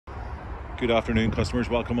Good afternoon customers,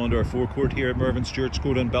 welcome onto our forecourt here at Mervyn Stewart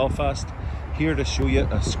Skoda in Belfast. Here to show you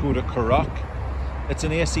a Skoda Karoq. It's an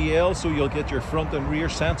ACL, so you'll get your front and rear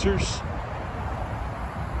sensors.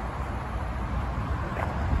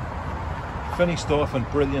 Finished off in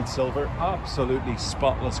brilliant silver, absolutely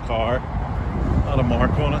spotless car. Not a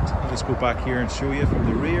mark on it. I'll just go back here and show you from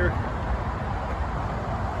the rear.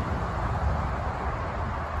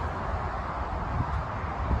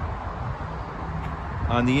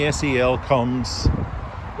 And the ACL comes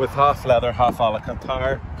with half leather, half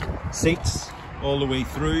Alcantara seats all the way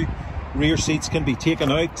through. Rear seats can be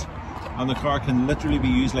taken out and the car can literally be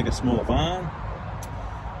used like a small van.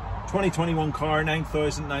 2021 car,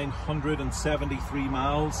 9,973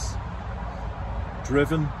 miles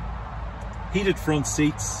driven. Heated front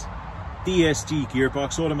seats, DSG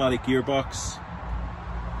gearbox, automatic gearbox,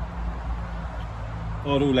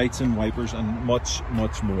 auto lights and wipers, and much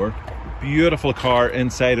more. Beautiful car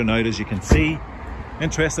inside and out, as you can see.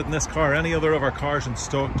 Interested in this car or any other of our cars in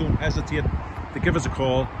stock, don't hesitate to give us a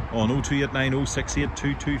call on 0289 068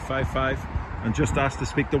 2255 and just ask to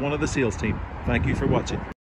speak to one of the sales team. Thank you for watching.